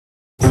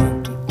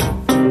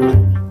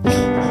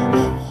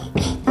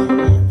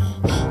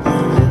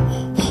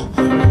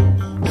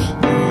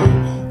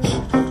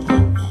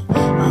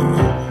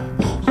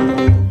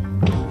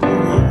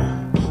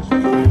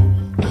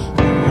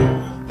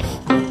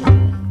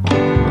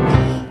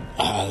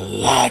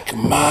like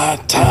my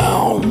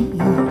town,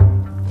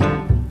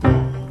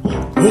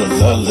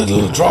 with a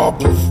little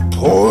drop of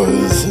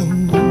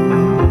poison.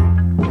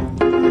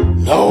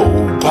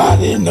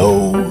 Nobody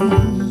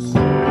knows,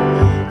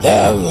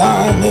 they're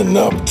lining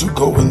up to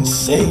go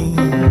insane.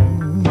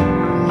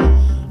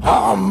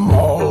 I'm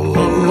all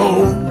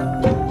alone,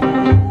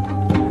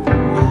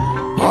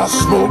 I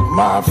smoke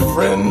my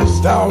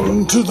friends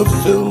down to the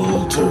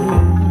filter,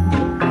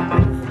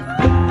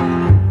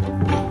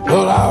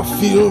 but I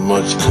feel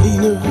much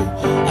cleaner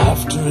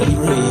after it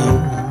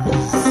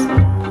rains.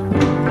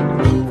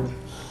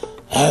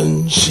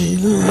 And she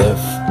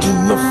left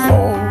in the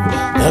fall,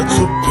 that's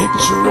a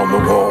picture on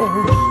the wall.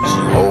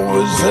 She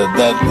always had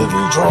that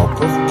little drop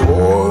of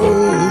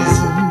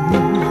poison.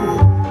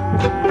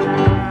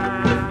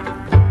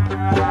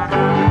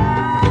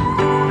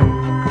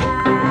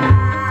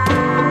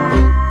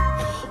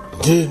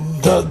 Did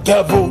the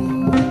devil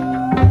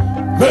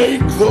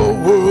make the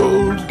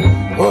world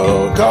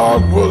while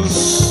God was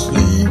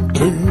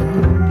sleeping?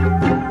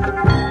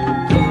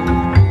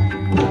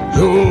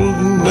 You'll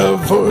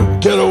never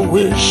get a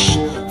wish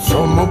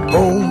from a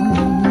bone.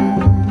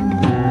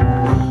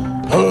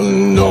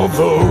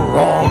 Another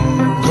wrong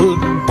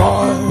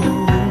goodbye,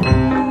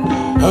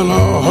 and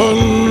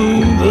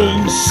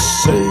 100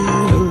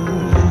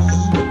 sailors.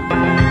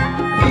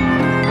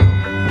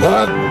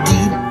 That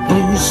deep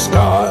blue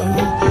sky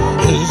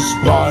is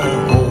my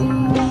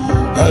home,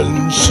 and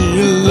she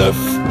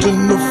left in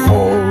the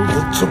fall.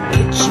 That's a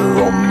picture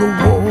on the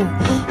wall.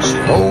 She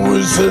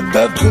always had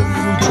that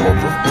little drop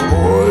of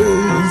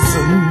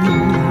poison.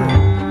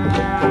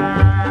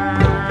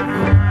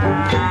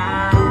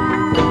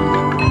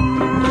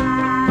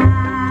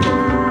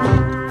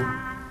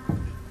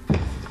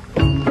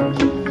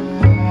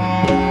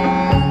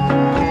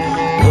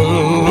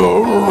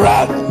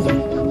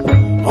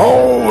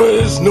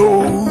 Always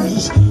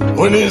knows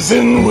when he's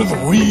in with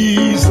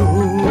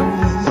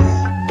weasels.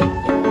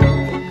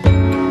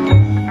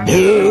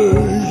 Here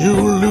you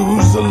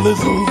lose a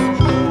little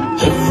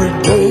every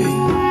day.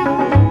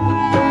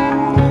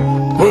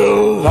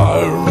 Well, I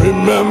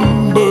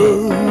remember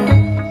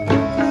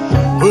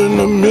when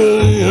a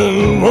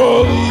million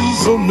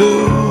was a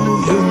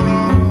million.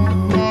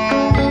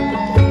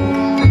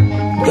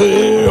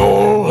 They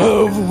all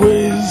have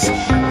ways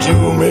to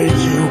make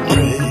you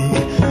pay.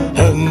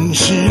 And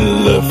she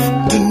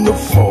left in the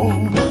fall,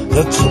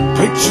 that's a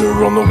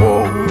picture on the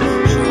wall.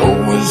 She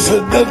always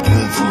had that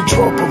little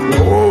drop of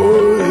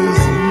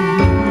poison.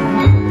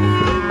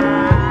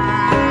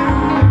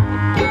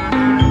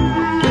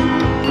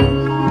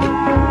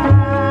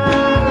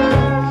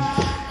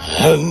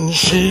 And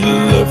she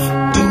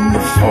left in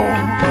the fall,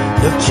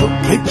 that's a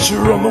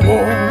picture on the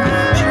wall.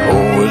 She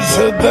always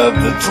had that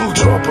little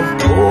drop of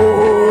poison.